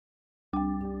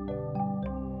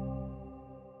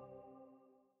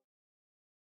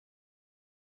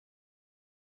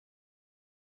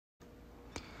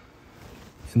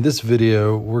In this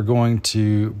video, we're going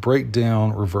to break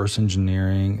down reverse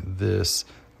engineering this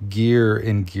gear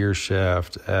and gear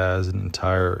shaft as an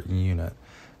entire unit.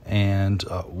 And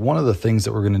one of the things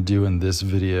that we're going to do in this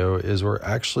video is we're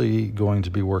actually going to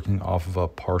be working off of a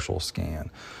partial scan.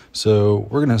 So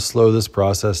we're going to slow this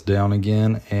process down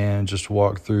again and just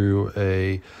walk through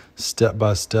a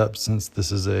step-by-step, since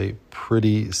this is a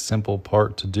pretty simple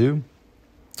part to do.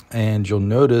 And you'll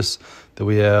notice that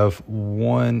we have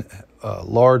one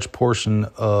large portion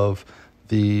of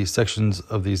the sections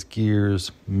of these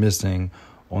gears missing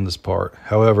on this part.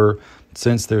 However,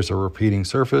 since there's a repeating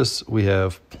surface, we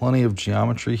have plenty of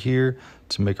geometry here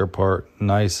to make our part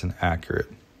nice and accurate.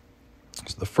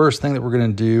 So the first thing that we're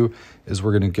going to do is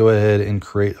we're going to go ahead and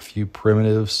create a few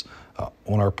primitives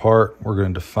on our part. We're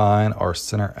going to define our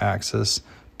center axis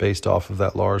based off of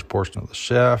that large portion of the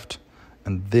shaft.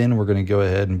 And then we're going to go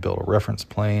ahead and build a reference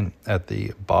plane at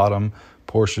the bottom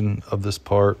portion of this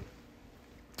part.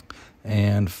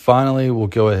 And finally, we'll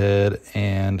go ahead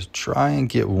and try and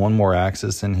get one more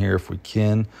axis in here if we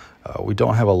can. We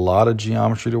don't have a lot of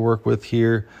geometry to work with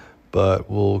here, but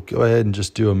we'll go ahead and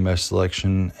just do a mesh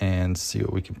selection and see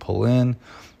what we can pull in.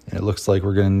 And it looks like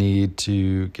we're going to need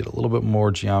to get a little bit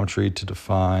more geometry to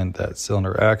define that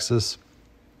cylinder axis.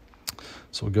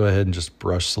 So we'll go ahead and just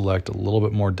brush select a little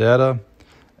bit more data.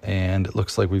 And it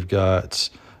looks like we've got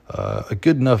a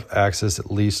good enough axis,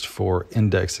 at least for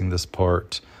indexing this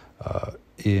part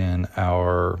in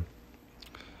our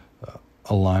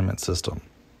alignment system.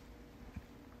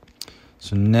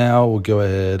 So now we'll go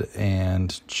ahead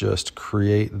and just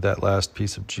create that last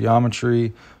piece of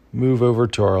geometry, move over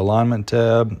to our alignment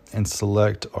tab and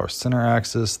select our center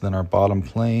axis, then our bottom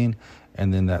plane,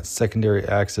 and then that secondary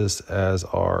axis as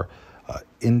our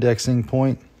indexing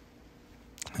point.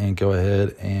 And go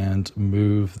ahead and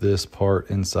move this part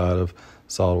inside of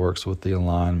SolidWorks with the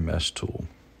Align Mesh tool.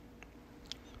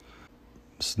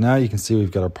 So now you can see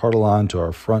we've got our part aligned to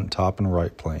our front, top, and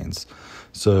right planes.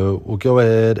 So we'll go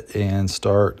ahead and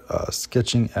start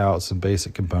sketching out some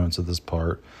basic components of this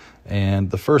part. And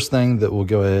the first thing that we'll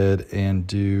go ahead and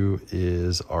do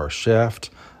is our shaft.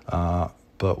 But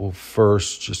we'll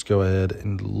first just go ahead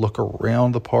and look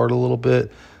around the part a little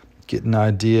bit, get an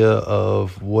idea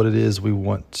of what it is we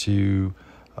want to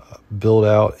build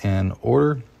out and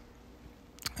order.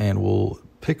 And we'll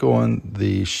pick on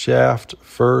the shaft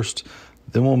first,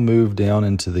 then we'll move down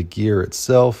into the gear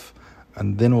itself,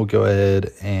 and then we'll go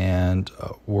ahead and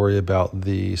worry about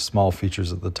the small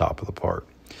features at the top of the part.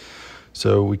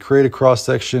 So we create a cross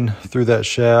section through that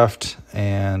shaft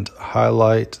and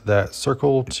highlight that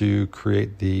circle to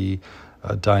create the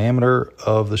diameter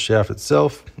of the shaft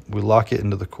itself. We lock it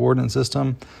into the coordinate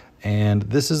system, and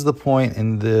this is the point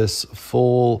in this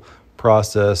full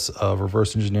process of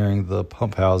reverse engineering the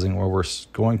pump housing where we're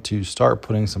going to start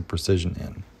putting some precision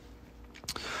in.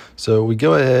 So we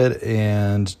go ahead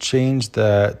and change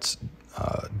that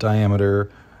diameter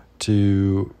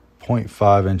to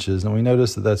 0.5 inches, and we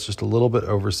notice that that's just a little bit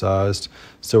oversized.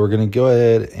 So we're going to go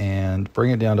ahead and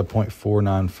bring it down to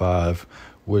 0.495,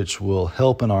 which will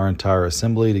help in our entire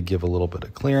assembly to give a little bit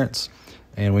of clearance.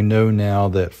 And we know now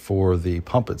that for the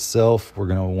pump itself, we're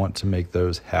going to want to make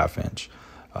those 1/2 inch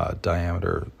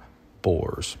diameter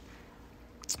bores.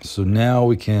 So now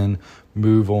we can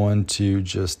move on to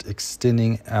just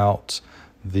extending out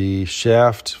the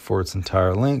shaft for its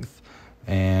entire length.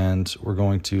 And we're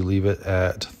going to leave it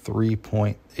at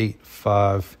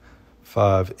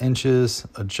 3.855 inches,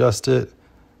 adjust it.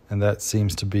 And that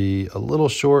seems to be a little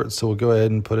short, so we'll go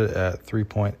ahead and put it at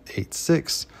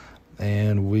 3.86,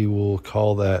 and we will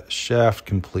call that shaft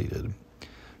completed.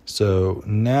 So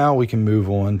now we can move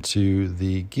on to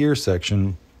the gear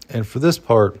section, and for this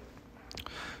part,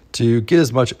 to get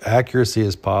as much accuracy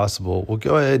as possible, we'll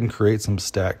go ahead and create some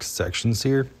stacked sections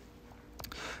here.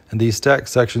 And these stacked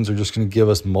sections are just going to give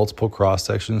us multiple cross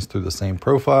sections through the same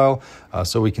profile,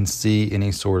 so we can see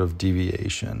any sort of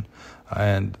deviation.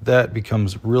 And that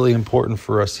becomes really important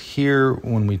for us here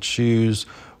when we choose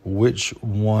which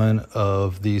one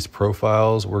of these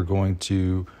profiles we're going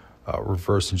to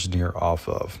reverse engineer off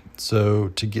of. So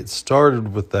to get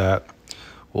started with that,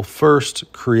 we'll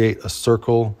first create a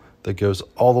circle that goes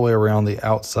all the way around the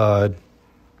outside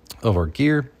of our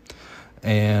gear.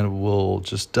 And we'll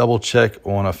just double check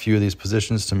on a few of these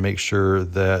positions to make sure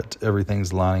that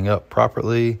everything's lining up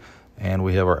properly and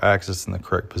we have our axis in the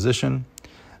correct position.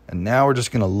 And now we're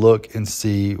just going to look and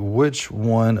see which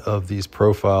one of these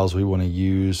profiles we want to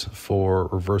use for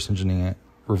reverse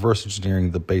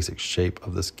engineering the basic shape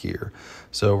of this gear.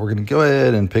 So we're going to go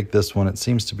ahead and pick this one. It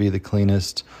seems to be the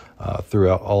cleanest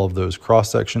throughout all of those cross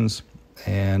sections.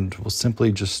 And we'll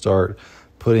simply just start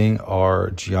putting our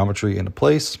geometry into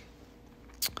place.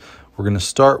 We're going to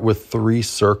start with 3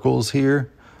 circles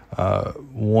here,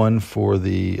 one for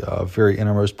the very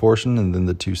innermost portion and then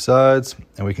the 2 sides.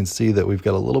 And we can see that we've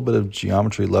got a little bit of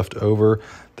geometry left over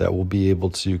that we'll be able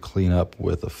to clean up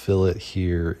with a fillet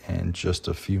here in just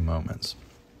a few moments.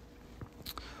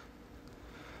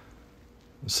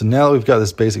 So now that we've got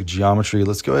this basic geometry,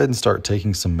 let's go ahead and start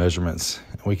taking some measurements.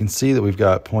 And we can see that we've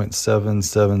got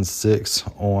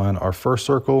 0.776 on our first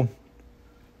circle.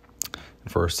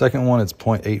 And for our second one, it's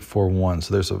 0.841.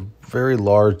 So there's a very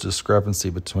large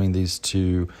discrepancy between these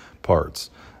 2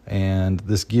 parts. And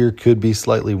this gear could be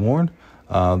slightly worn.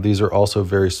 These are also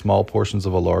very small portions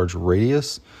of a large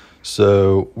radius.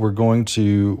 So we're going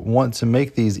to want to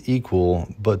make these equal,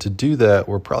 but to do that,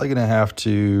 we're probably going to have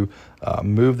to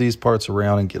move these parts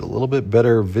around and get a little bit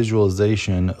better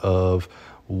visualization of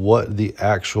what the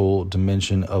actual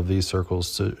dimension of these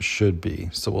circles should be.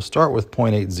 So we'll start with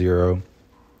 0.80,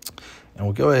 and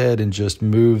we'll go ahead and just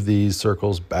move these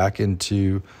circles back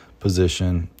into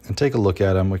position and take a look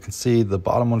at them. We can see the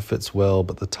bottom one fits well,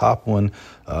 but the top one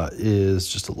is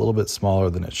just a little bit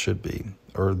smaller than it should be,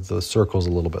 or the circle's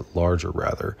a little bit larger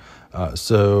rather.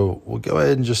 So we'll go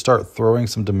ahead and just start throwing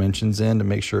some dimensions in to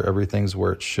make sure everything's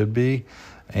where it should be.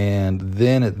 And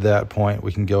then at that point,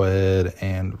 we can go ahead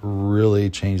and really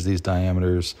change these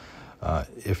diameters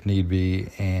if need be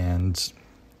and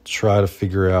try to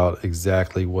figure out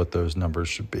exactly what those numbers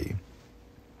should be.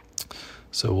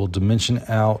 So we'll dimension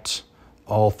out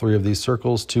all 3 of these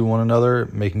circles to one another,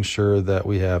 making sure that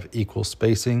we have equal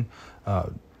spacing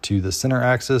to the center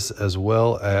axis as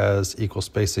well as equal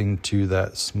spacing to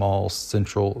that small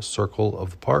central circle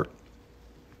of the part.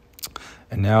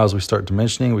 And now as we start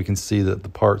dimensioning, we can see that the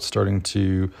part's starting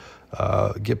to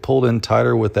get pulled in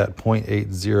tighter with that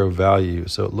 0.80 value.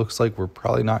 So it looks like we're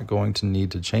probably not going to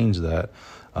need to change that,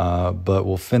 but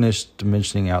we'll finish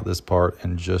dimensioning out this part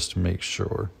and just make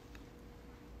sure.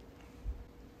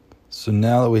 So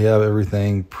now that we have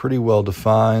everything pretty well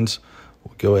defined,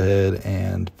 we'll go ahead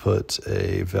and put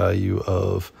a value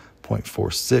of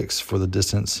 0.46 for the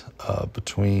distance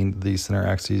between the center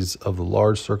axes of the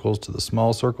large circles to the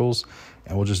small circles.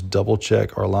 And we'll just double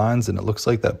check our lines, and it looks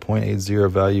like that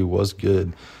 0.80 value was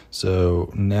good.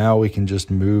 So now we can just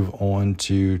move on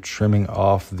to trimming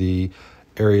off the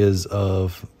areas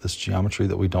of this geometry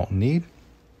that we don't need.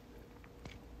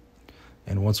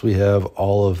 And once we have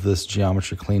all of this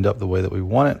geometry cleaned up the way that we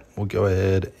want it, we'll go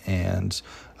ahead and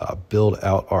build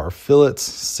out our fillets,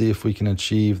 see if we can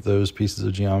achieve those pieces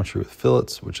of geometry with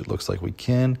fillets, which it looks like we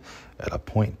can at a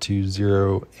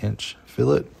 0.20 inch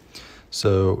fillet.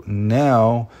 So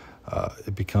now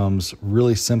it becomes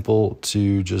really simple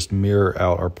to just mirror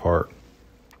out our part.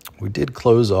 We did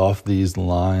close off these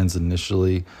lines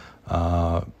initially.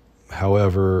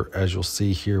 However, as you'll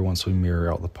see here, once we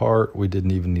mirror out the part, we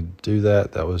didn't even need to do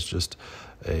that. That was just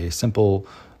a simple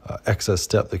excess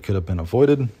step that could have been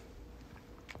avoided.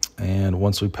 And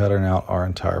once we pattern out our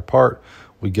entire part,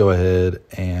 we go ahead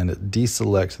and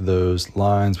deselect those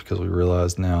lines because we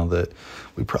realize now that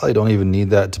we probably don't even need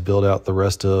that to build out the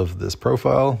rest of this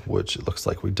profile, which it looks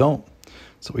like we don't.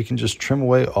 So we can just trim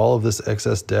away all of this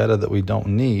excess data that we don't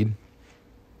need.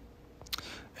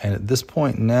 And at this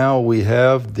point now we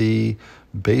have the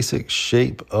basic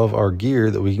shape of our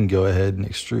gear that we can go ahead and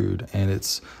extrude. And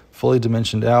it's fully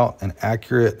dimensioned out and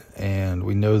accurate. And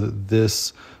we know that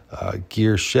this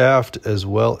gear shaft as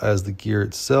well as the gear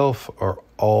itself are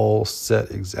all set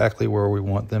exactly where we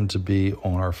want them to be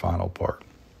on our final part.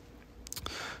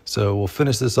 So we'll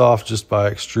finish this off just by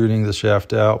extruding the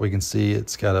shaft out. We can see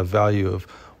it's got a value of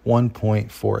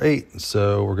 1.48.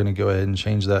 So we're going to go ahead and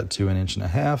change that to 1.5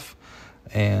 inches.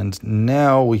 And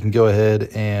now we can go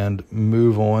ahead and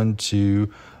move on to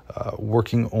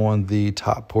working on the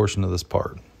top portion of this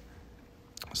part.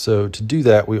 So to do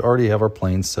that, we already have our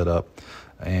planes set up,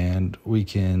 and we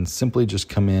can simply just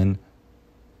come in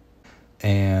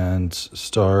and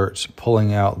start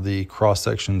pulling out the cross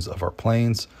sections of our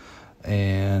planes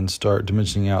and start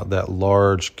dimensioning out that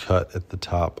large cut at the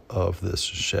top of this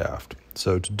shaft.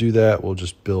 So to do that, we'll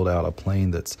just build out a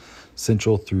plane that's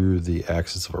central through the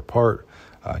axis of our part,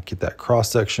 get that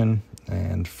cross section,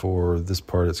 and for this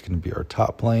part it's going to be our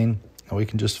top plane, and we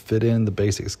can just fit in the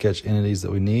basic sketch entities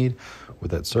that we need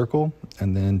with that circle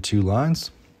and then 2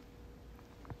 lines.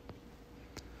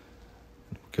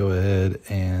 Go ahead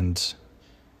and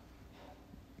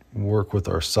work with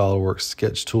our SolidWorks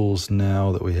sketch tools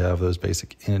now that we have those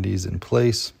basic entities in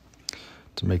place.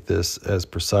 To make this as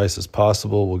precise as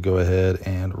possible, we'll go ahead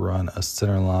and run a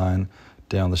center line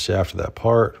down the shaft of that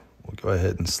part. We'll go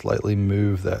ahead and slightly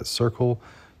move that circle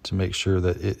to make sure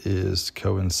that it is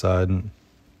coincident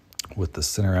with the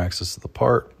center axis of the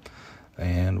part.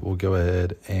 And we'll go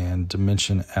ahead and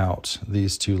dimension out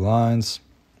these two lines,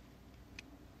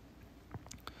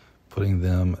 putting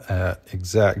them at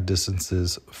exact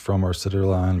distances from our center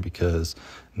line, because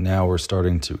now we're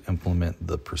starting to implement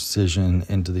the precision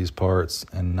into these parts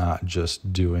and not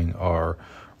just doing our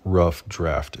rough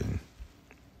drafting.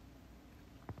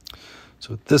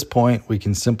 So at this point, we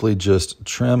can simply just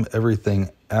trim everything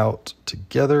out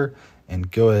together and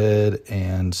go ahead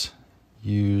and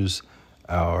use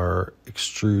our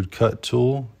extrude cut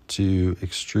tool to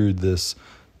extrude this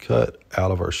cut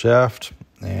out of our shaft.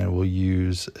 And we'll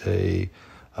use a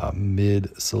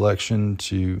mid selection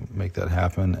to make that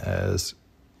happen as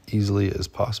easily as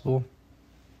possible.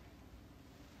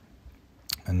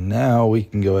 And now we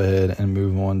can go ahead and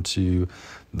move on to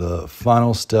the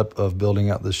final step of building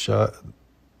out the shot.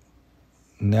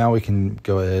 Now we can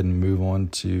go ahead and move on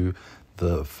to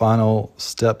the final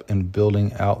step in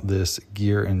building out this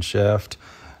gear and shaft,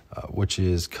 which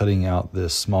is cutting out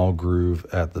this small groove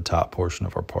at the top portion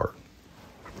of our part.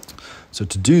 So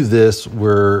to do this,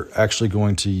 we're actually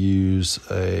going to use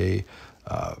a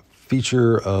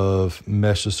feature of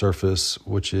mesh to surface,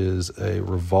 which is a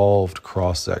revolved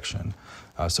cross section.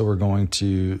 So we're going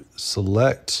to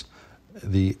select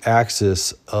the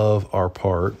axis of our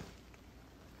part.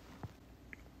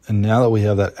 And now that we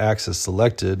have that axis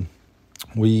selected,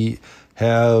 we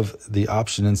have the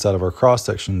option inside of our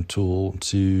cross-section tool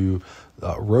to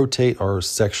rotate our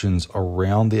sections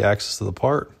around the axis of the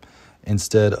part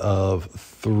instead of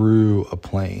through a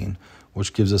plane,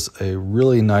 which gives us a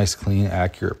really nice, clean,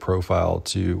 accurate profile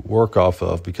to work off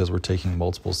of, because we're taking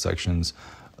multiple sections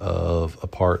of a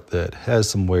part that has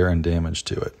some wear and damage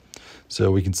to it. So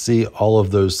we can see all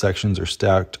of those sections are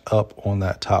stacked up on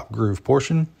that top groove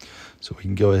portion. So we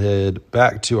can go ahead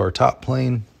back to our top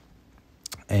plane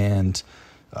and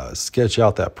sketch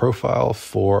out that profile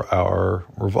for our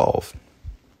revolve.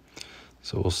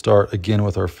 So we'll start again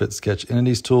with our Fit Sketch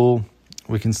Entities tool.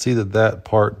 We can see that that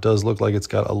part does look like it's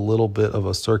got a little bit of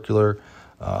a circular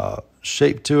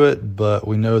shape to it, but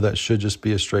we know that should just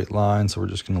be a straight line, so we're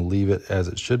just going to leave it as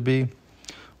it should be.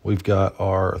 We've got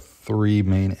our three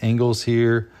main angles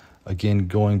here. Again,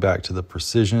 going back to the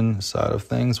precision side of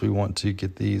things, we want to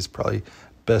get these probably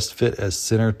best fit as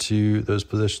center to those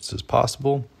positions as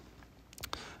possible,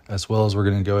 as well as we're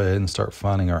going to go ahead and start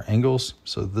finding our angles.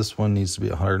 So this one needs to be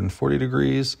 140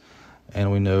 degrees,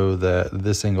 and we know that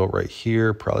this angle right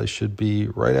here probably should be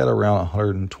right at around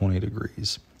 120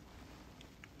 degrees.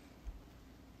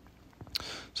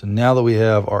 So now that we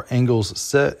have our angles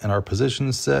set and our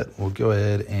positions set, we'll go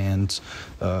ahead and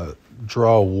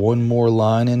draw one more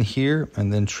line in here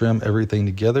and then trim everything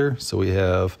together. So we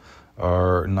have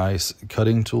our nice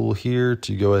cutting tool here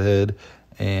to go ahead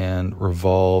and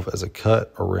revolve as a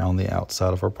cut around the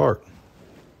outside of our part.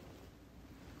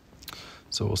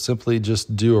 So we'll simply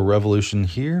just do a revolution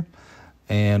here.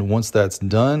 And once that's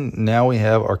done, now we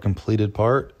have our completed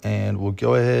part, and we'll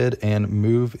go ahead and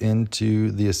move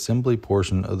into the assembly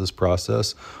portion of this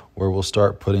process, where we'll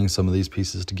start putting some of these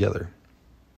pieces together.